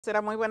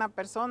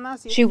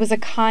She was a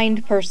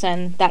kind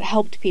person that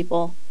helped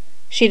people.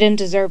 She didn't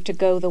deserve to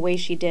go the way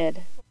she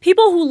did.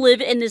 People who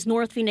live in this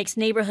North Phoenix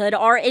neighborhood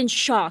are in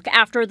shock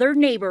after their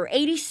neighbor,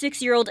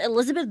 86-year-old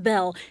Elizabeth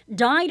Bell,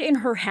 died in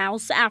her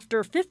house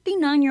after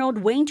 59-year-old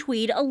Dwayne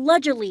Tweed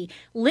allegedly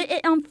lit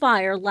it on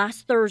fire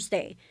last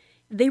Thursday.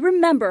 They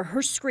remember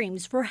her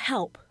screams for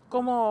help.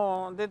 It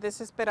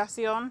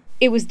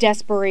was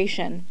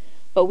desperation,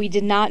 but we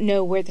did not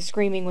know where the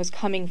screaming was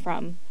coming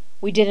from.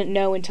 We didn't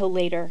know until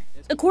later.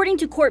 According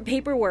to court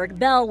paperwork,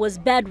 Bell was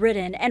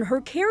bedridden, and her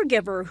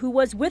caregiver, who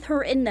was with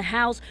her in the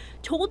house,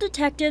 told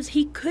detectives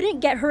he couldn't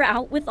get her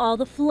out with all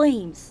the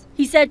flames.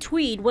 He said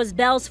Tweed was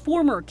Bell's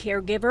former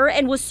caregiver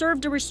and was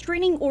served a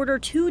restraining order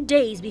 2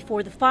 days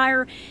before the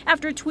fire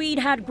after Tweed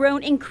had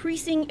grown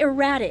increasingly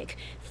erratic,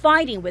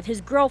 fighting with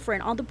his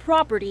girlfriend on the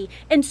property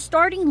and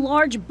starting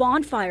large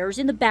bonfires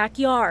in the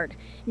backyard.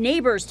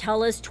 Neighbors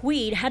tell us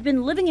Tweed had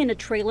been living in a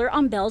trailer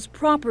on Bell's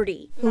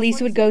property. Police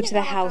would go to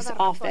the house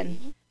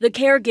often. The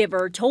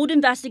caregiver told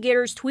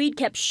investigators Tweed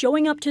kept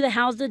showing up to the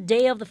house the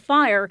day of the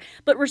fire,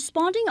 but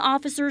responding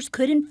officers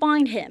couldn't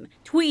find him.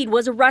 Tweed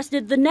was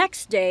arrested the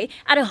next day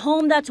at a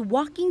home that's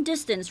walking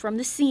distance from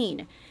the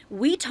scene.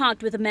 We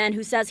talked with a man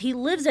who says he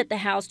lives at the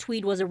house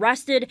Tweed was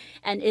arrested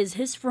and is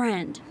his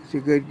friend. He's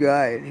a good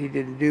guy, and he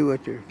didn't do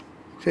what they're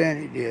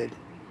saying he did.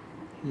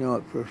 You know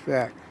it for a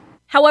fact.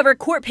 However,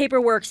 court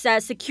paperwork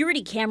says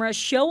security cameras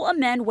show a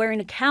man wearing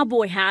a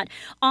cowboy hat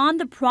on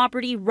the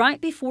property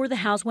right before the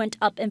house went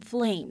up in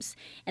flames.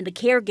 And the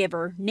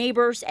caregiver,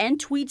 neighbors,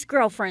 and Tweed's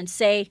girlfriend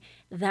say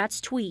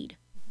that's Tweed.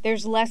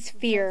 There's less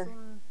fear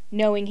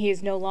knowing he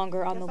is no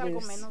longer on the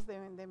loose.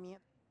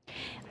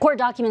 Court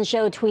documents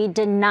show Tweed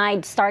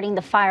denied starting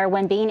the fire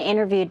when being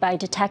interviewed by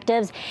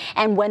detectives,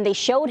 and when they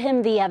showed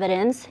him the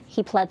evidence,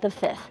 he pled the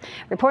fifth.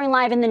 Reporting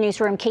live in the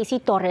newsroom, Casey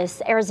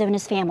Torres,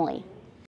 Arizona's Family.